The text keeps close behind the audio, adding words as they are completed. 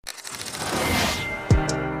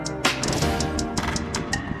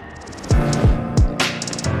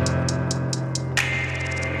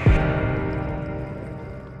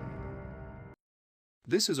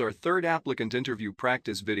This is our third applicant interview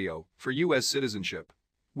practice video for U.S. citizenship.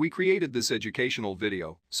 We created this educational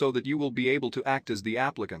video so that you will be able to act as the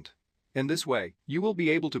applicant. In this way, you will be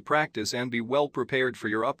able to practice and be well prepared for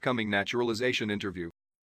your upcoming naturalization interview.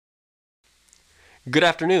 Good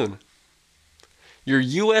afternoon. Your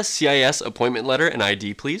USCIS appointment letter and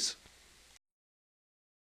ID, please.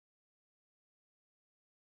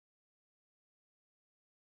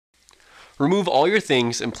 Remove all your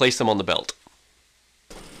things and place them on the belt.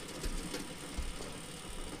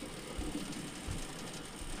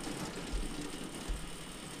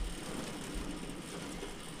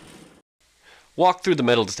 Walk through the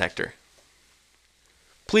metal detector.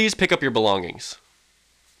 Please pick up your belongings.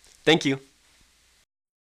 Thank you.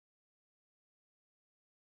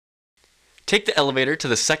 Take the elevator to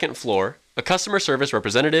the second floor. A customer service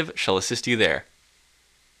representative shall assist you there.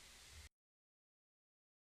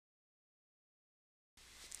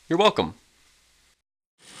 You're welcome.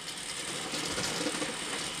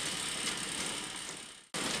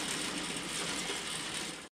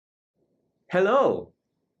 Hello.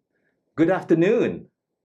 Good afternoon.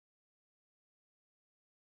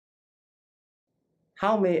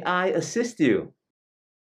 How may I assist you?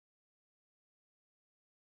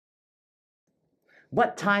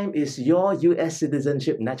 What time is your U.S.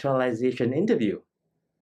 citizenship naturalization interview?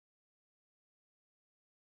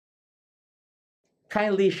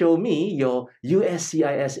 Kindly show me your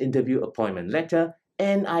USCIS interview appointment letter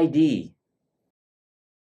and ID.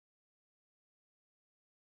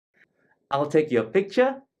 I'll take your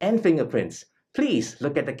picture and fingerprints. Please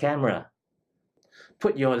look at the camera.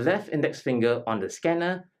 Put your left index finger on the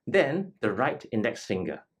scanner, then the right index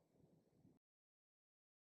finger.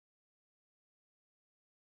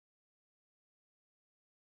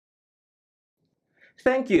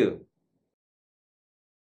 Thank you.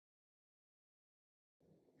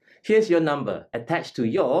 Here's your number attached to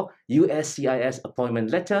your USCIS appointment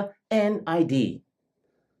letter and ID.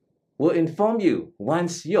 We'll inform you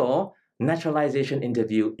once your naturalization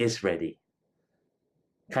interview is ready.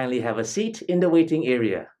 Kindly have a seat in the waiting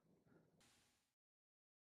area.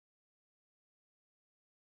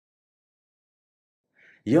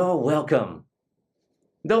 You're welcome.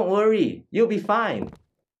 Don't worry, you'll be fine.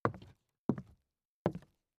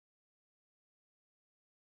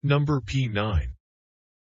 Number P9.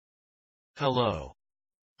 Hello.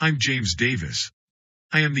 I'm James Davis.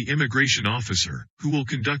 I am the immigration officer who will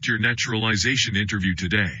conduct your naturalization interview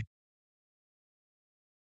today.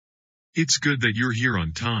 It's good that you're here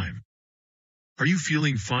on time. Are you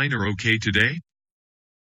feeling fine or okay today?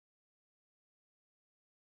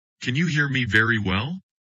 Can you hear me very well?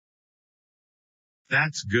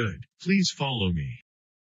 That's good. Please follow me.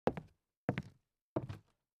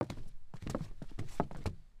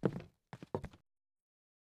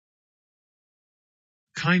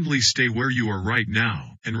 Kindly stay where you are right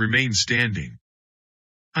now and remain standing.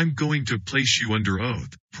 I'm going to place you under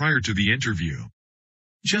oath prior to the interview.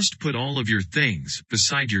 Just put all of your things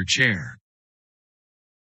beside your chair.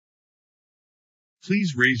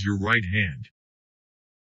 Please raise your right hand.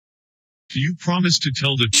 Do you promise to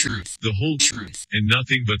tell the truth, the whole truth, and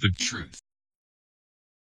nothing but the truth?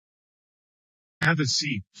 Have a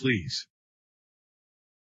seat, please.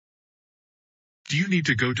 Do you need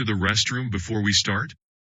to go to the restroom before we start?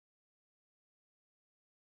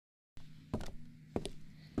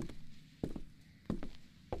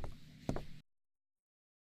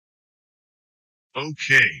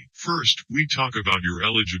 Okay, first, we talk about your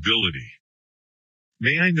eligibility.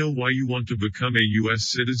 May I know why you want to become a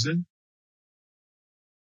U.S. citizen?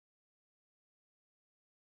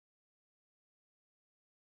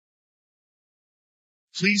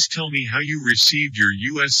 Please tell me how you received your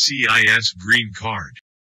USCIS green card.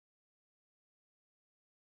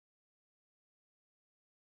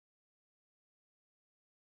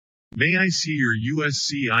 May I see your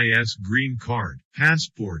USCIS green card,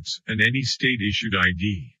 passports, and any state-issued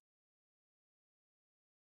ID?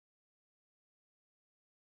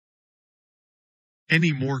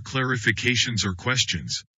 Any more clarifications or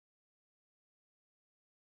questions?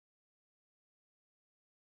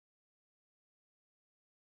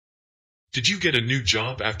 Did you get a new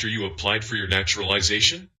job after you applied for your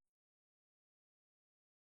naturalization?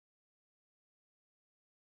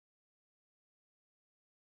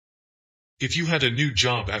 If you had a new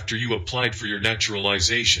job after you applied for your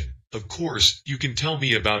naturalization, of course, you can tell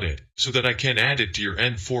me about it, so that I can add it to your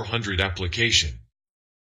N-400 application.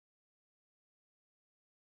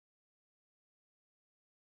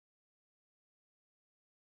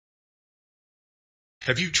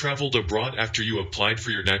 Have you traveled abroad after you applied for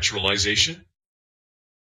your naturalization?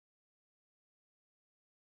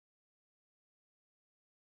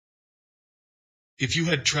 If you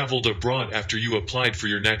had traveled abroad after you applied for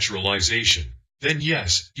your naturalization, then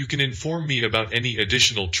yes, you can inform me about any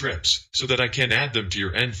additional trips, so that I can add them to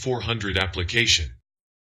your N-400 application.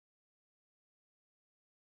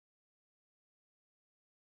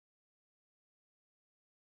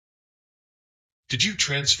 Did you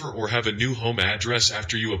transfer or have a new home address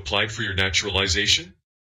after you applied for your naturalization?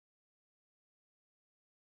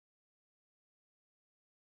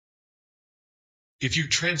 If you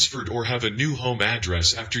transferred or have a new home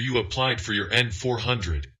address after you applied for your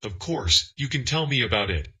N-400, of course, you can tell me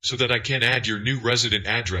about it, so that I can add your new resident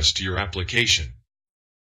address to your application.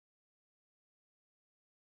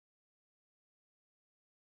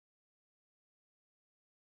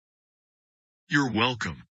 You're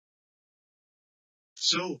welcome.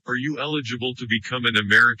 So, are you eligible to become an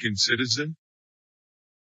American citizen?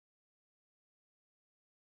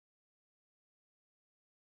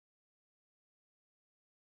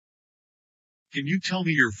 Can you tell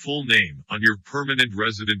me your full name on your permanent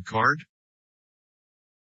resident card?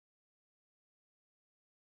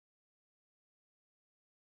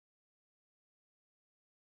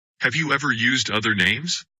 Have you ever used other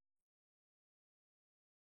names?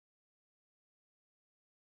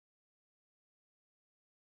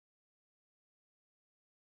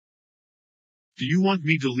 Do you want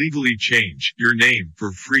me to legally change your name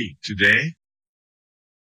for free today?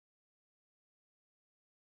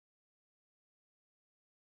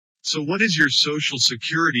 So what is your social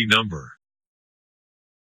security number?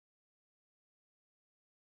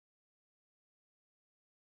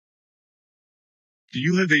 Do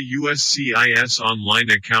you have a USCIS online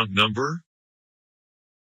account number?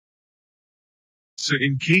 So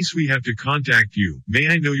in case we have to contact you, may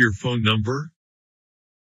I know your phone number?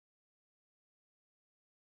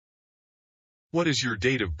 What is your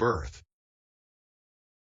date of birth?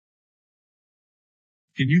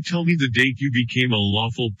 Can you tell me the date you became a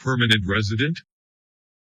lawful permanent resident?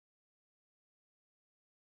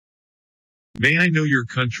 May I know your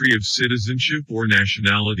country of citizenship or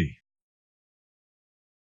nationality?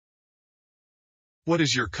 What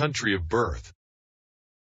is your country of birth?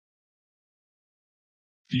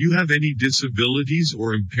 Do you have any disabilities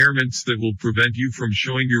or impairments that will prevent you from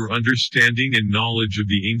showing your understanding and knowledge of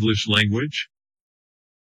the English language?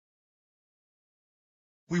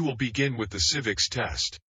 We will begin with the civics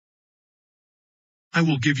test. I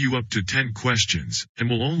will give you up to 10 questions, and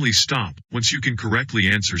will only stop once you can correctly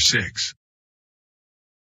answer 6.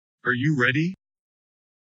 Are you ready?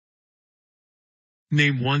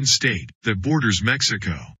 Name one state that borders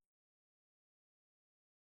Mexico.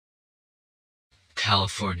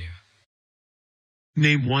 California.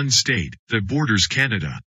 Name one state that borders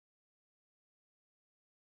Canada.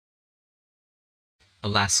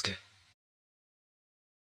 Alaska.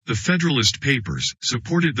 The Federalist Papers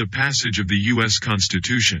supported the passage of the U.S.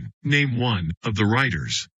 Constitution. Name one of the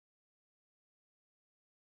writers.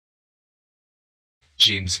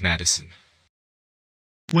 James Madison.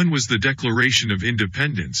 When was the Declaration of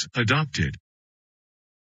Independence adopted?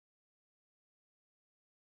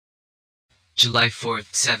 July 4th,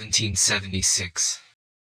 1776.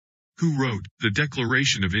 Who wrote the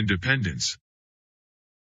Declaration of Independence?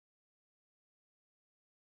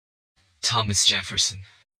 Thomas Jefferson.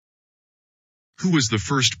 Who was the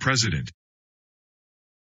first president?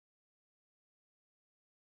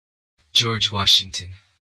 George Washington.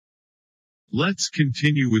 Let's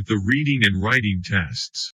continue with the reading and writing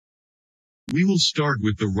tests. We will start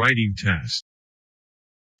with the writing test.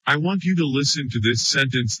 I want you to listen to this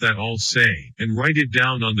sentence that I'll say, and write it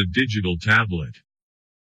down on the digital tablet.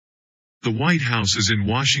 The White House is in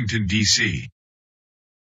Washington, D.C.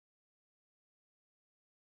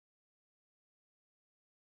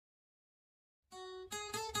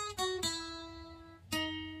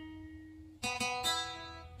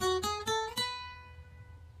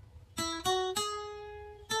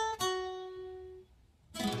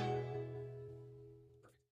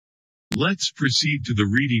 Let's proceed to the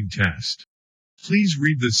reading test. Please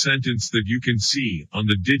read the sentence that you can see on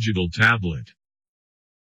the digital tablet.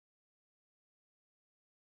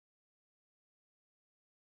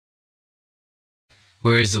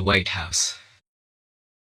 Where is the White House?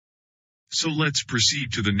 So let's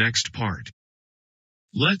proceed to the next part.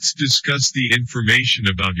 Let's discuss the information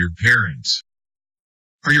about your parents.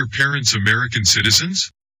 Are your parents American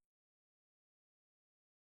citizens?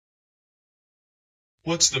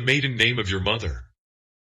 What's the maiden name of your mother?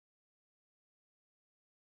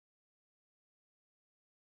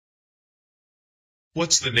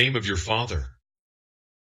 What's the name of your father?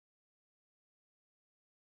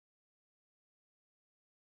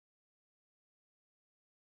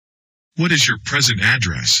 What is your present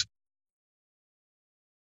address?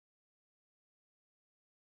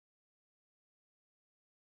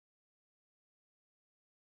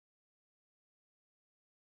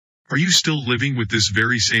 Are you still living with this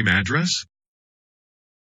very same address?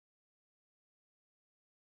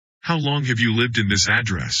 How long have you lived in this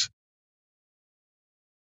address?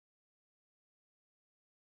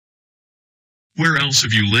 Where else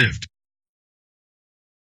have you lived?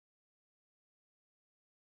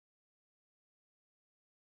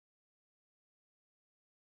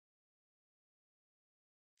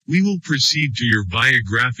 We will proceed to your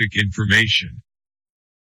biographic information.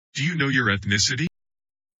 Do you know your ethnicity?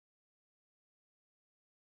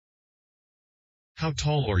 How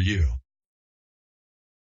tall are you?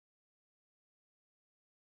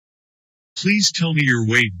 Please tell me your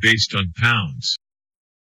weight based on pounds.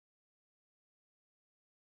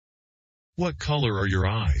 What color are your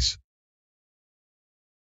eyes?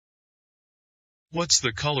 What's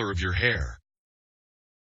the color of your hair?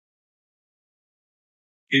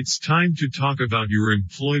 It's time to talk about your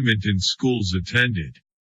employment and schools attended.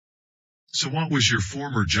 So what was your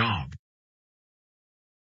former job?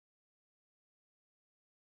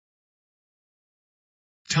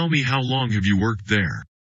 Tell me, how long have you worked there?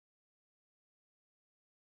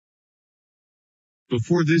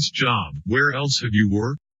 Before this job, where else have you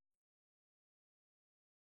worked?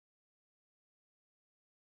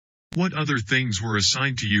 What other things were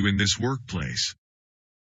assigned to you in this workplace?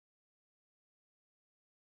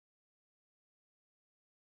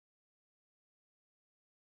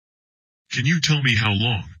 Can you tell me, how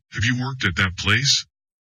long have you worked at that place?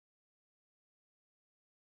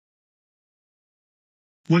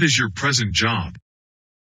 What is your present job?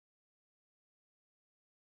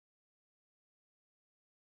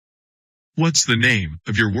 What's the name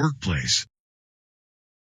of your workplace?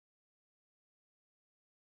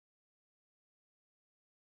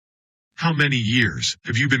 How many years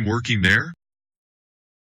have you been working there?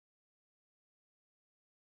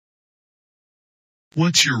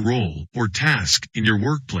 What's your role or task in your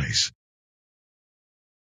workplace?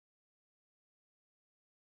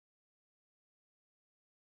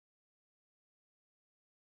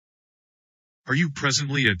 Are you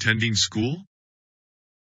presently attending school?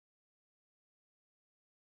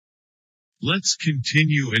 Let's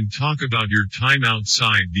continue and talk about your time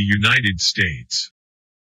outside the United States.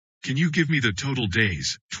 Can you give me the total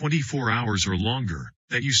days, 24 hours or longer,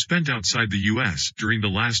 that you spent outside the U.S. during the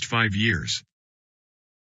last 5 years?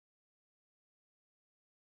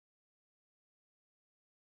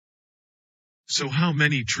 So how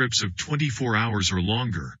many trips of 24 hours or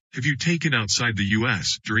longer have you taken outside the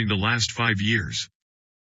U.S. during the last 5 years?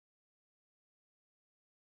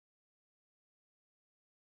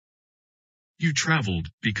 You traveled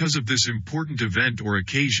because of this important event or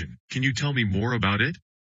occasion. Can you tell me more about it?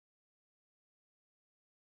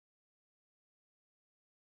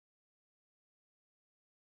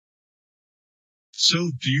 So,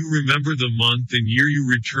 do you remember the month and year you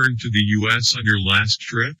returned to the U.S. on your last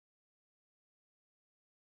trip?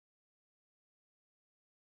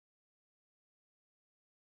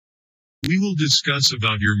 We will discuss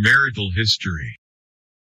about your marital history.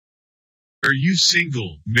 Are you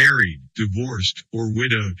single, married, divorced, or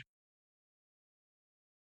widowed?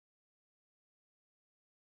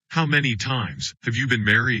 How many times have you been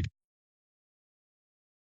married?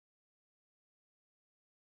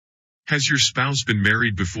 Has your spouse been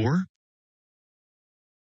married before?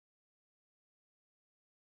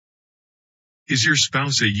 Is your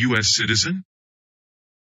spouse a U.S. citizen?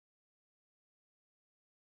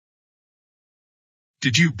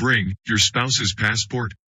 Did you bring your spouse's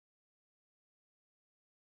passport?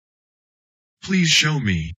 Please show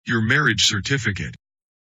me your marriage certificate.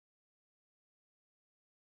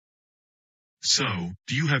 So,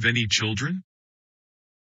 do you have any children?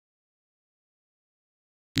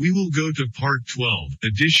 We will go to Part 12,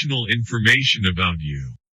 additional information about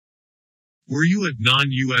you. Were you a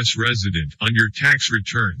non-U.S. resident on your tax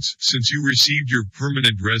returns since you received your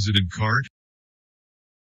permanent resident card?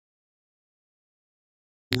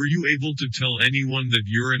 Were you able to tell anyone that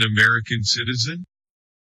you're an American citizen?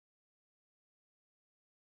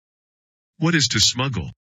 What is to smuggle?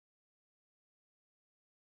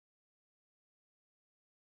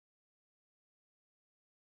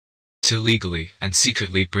 To legally and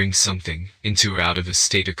secretly bring something into or out of a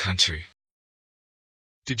state or country.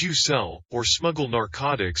 Did you sell or smuggle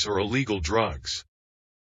narcotics or illegal drugs?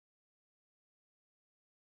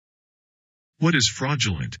 What is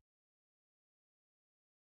fraudulent?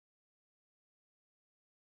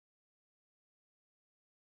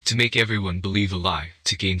 To make everyone believe a lie,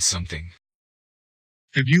 to gain something.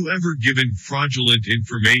 Have you ever given fraudulent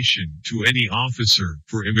information to any officer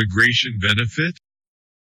for immigration benefit?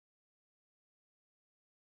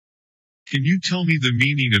 Can you tell me the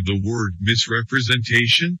meaning of the word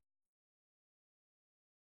misrepresentation?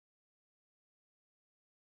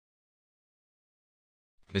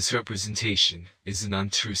 Misrepresentation is an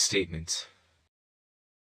untrue statement.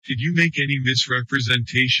 Did you make any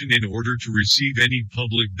misrepresentation in order to receive any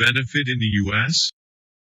public benefit in the U.S.?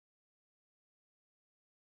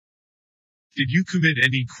 Did you commit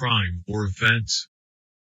any crime or offense?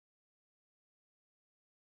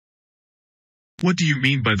 What do you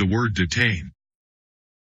mean by the word detain?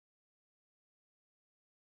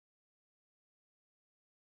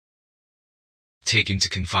 Taken to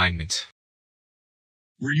confinement.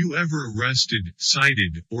 Were you ever arrested,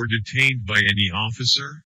 cited, or detained by any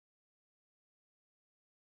officer?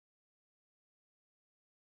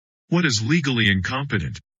 What is legally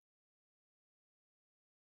incompetent?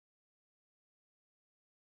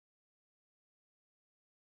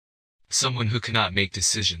 Someone who cannot make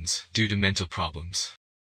decisions due to mental problems.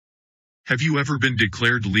 Have you ever been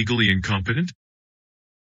declared legally incompetent?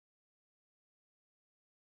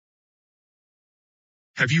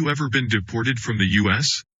 Have you ever been deported from the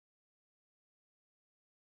U.S.?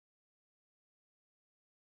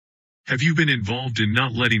 Have you been involved in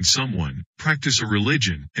not letting someone practice a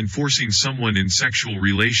religion and forcing someone in sexual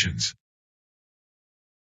relations?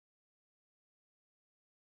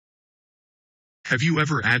 Have you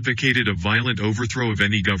ever advocated a violent overthrow of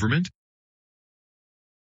any government?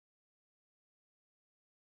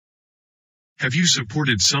 Have you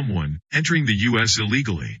supported someone entering the U.S.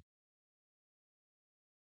 illegally?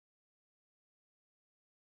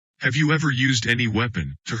 Have you ever used any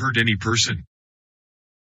weapon to hurt any person?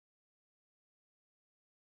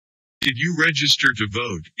 Did you register to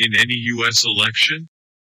vote in any U.S. election?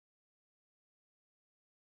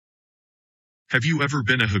 Have you ever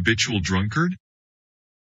been a habitual drunkard?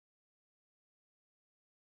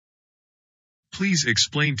 Please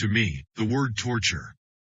explain to me the word torture.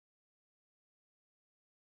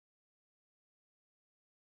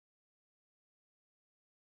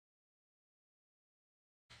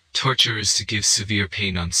 Torture is to give severe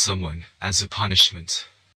pain on someone as a punishment.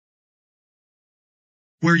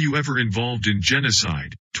 Were you ever involved in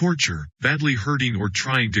genocide, torture, badly hurting or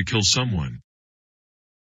trying to kill someone?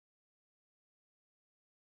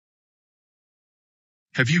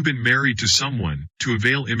 Have you been married to someone to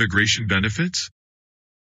avail immigration benefits?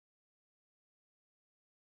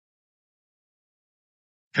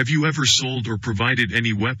 Have you ever sold or provided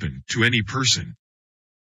any weapon to any person?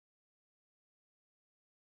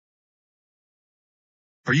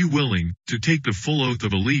 Are you willing to take the full oath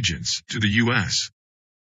of allegiance to the U.S.?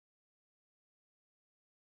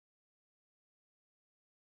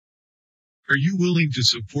 Are you willing to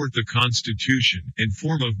support the Constitution and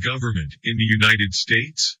form of government in the United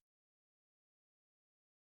States?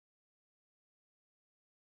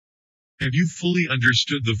 Have you fully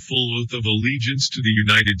understood the full oath of allegiance to the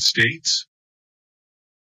United States?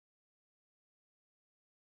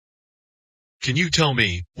 Can you tell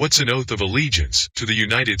me, what's an oath of allegiance to the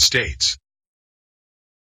United States?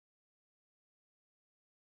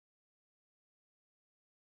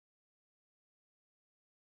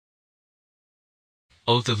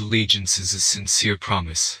 Oath of allegiance is a sincere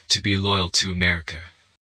promise to be loyal to America.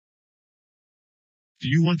 Do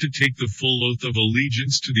you want to take the full oath of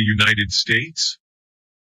allegiance to the United States?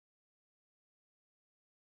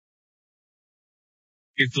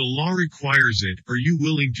 If the law requires it, are you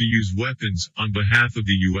willing to use weapons on behalf of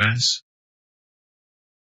the U.S.?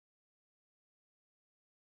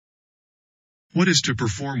 What is to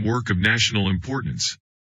perform work of national importance?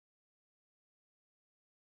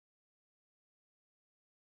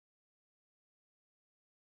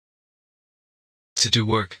 To do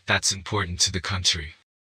work that's important to the country.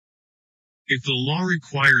 If the law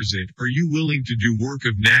requires it, are you willing to do work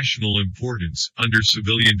of national importance under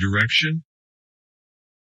civilian direction?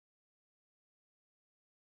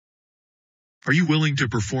 Are you willing to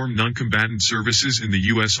perform non-combatant services in the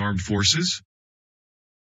U.S. Armed Forces?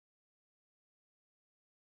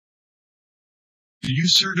 Do you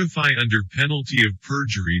certify under penalty of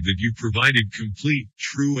perjury that you provided complete,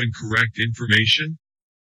 true and correct information?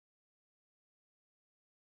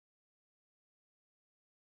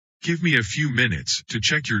 Give me a few minutes to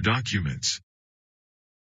check your documents.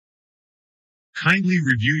 Kindly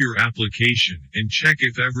review your application and check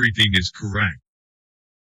if everything is correct.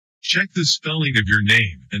 Check the spelling of your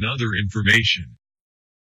name and other information.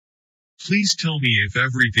 Please tell me if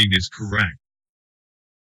everything is correct.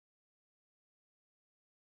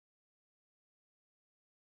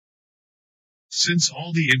 Since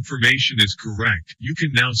all the information is correct, you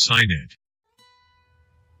can now sign it.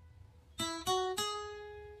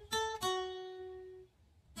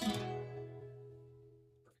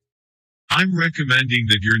 I'm recommending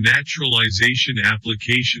that your naturalization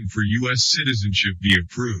application for U.S. citizenship be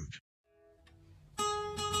approved.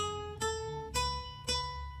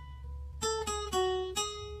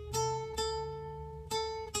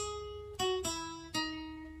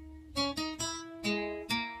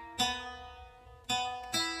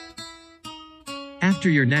 After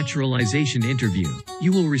your naturalization interview,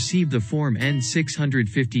 you will receive the Form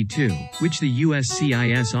N-652, which the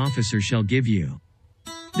USCIS officer shall give you.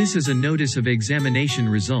 This is a Notice of Examination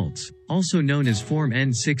Results, also known as Form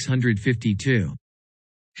N-652.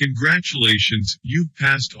 Congratulations, you've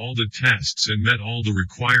passed all the tests and met all the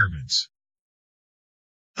requirements.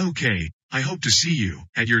 Okay, I hope to see you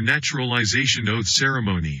at your naturalization oath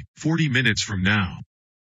ceremony 40 minutes from now.